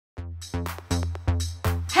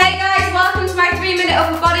Hey guys, welcome to my 3-minute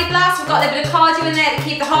upper body blast. We've got a little bit of cardio in there to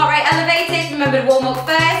keep the heart rate elevated. Remember to warm up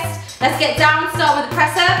first. Let's get down, start with the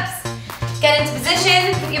press ups. Get into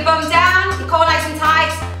position, put your bum down, your core nice and tight,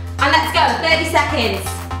 and let's go, 30 seconds.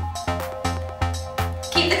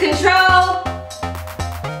 Keep the control.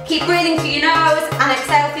 Keep breathing through your nose and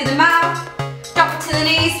exhale through the mouth. Drop it to the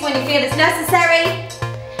knees when you feel it's necessary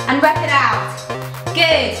and rep it out.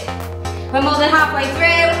 Good. We're more than halfway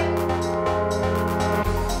through.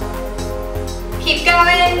 Keep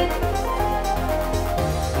going.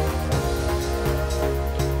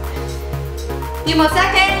 Few more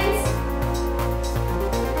seconds.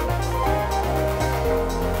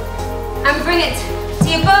 And bring it to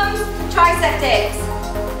your bums, tricep dips.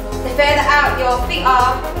 The further out your feet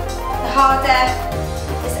are, the harder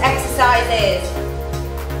this exercise is.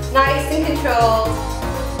 Nice and controlled.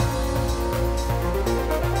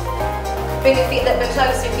 Bring your feet a little bit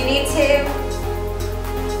closer if you need to.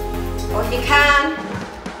 Or if you can,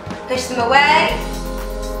 push them away.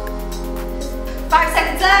 5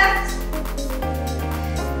 seconds left.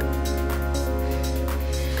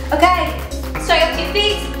 Okay, straight up to your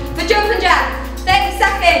feet for jump and jack. 30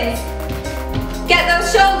 seconds. Get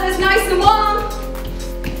those shoulders nice and warm.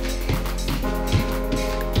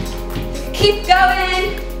 Keep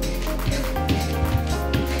going.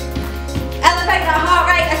 Elevate that heart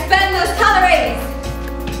rate and burn those calories.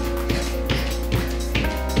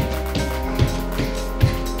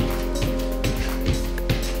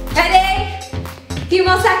 Ready? Few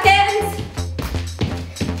more seconds.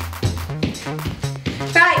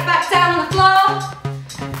 Right, back down on the floor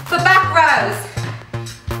for back rows.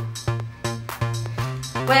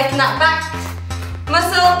 Working that back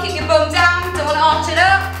muscle, keep your bum down, don't want to arch it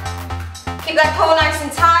up. Keep that core nice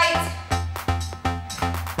and tight.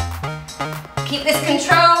 Keep this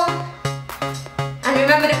control. And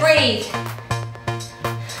remember to breathe.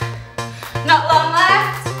 Not long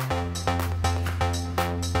left.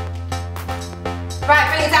 Right,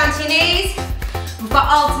 bring it down to your knees. We've got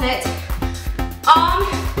alternate arm,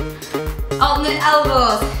 alternate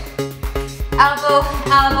elbows. Elbow,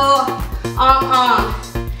 elbow, arm, arm.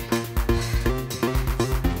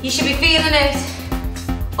 You should be feeling it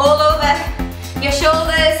all over your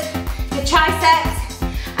shoulders, your triceps,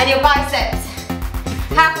 and your biceps.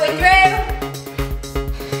 Halfway through.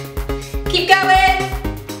 Keep going.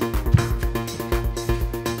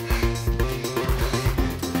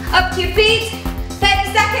 Up to your feet.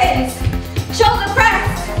 30 seconds. Shoulder press.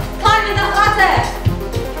 Climbing that ladder.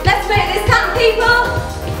 Let's make this count, people.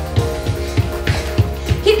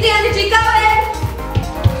 Keep the energy going.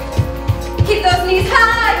 Keep those knees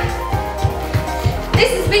high.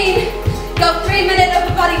 This has been your 3-minute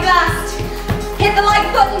upper body blast. Hit the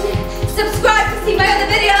like button, subscribe to see my other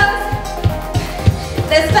videos.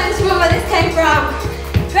 There's plenty more where this came from.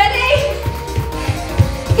 Ready?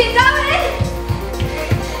 Keep going.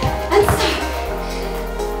 And stop.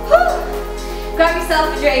 Whew. Grab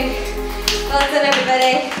yourself a drink. Well done,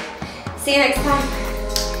 everybody. See you next time.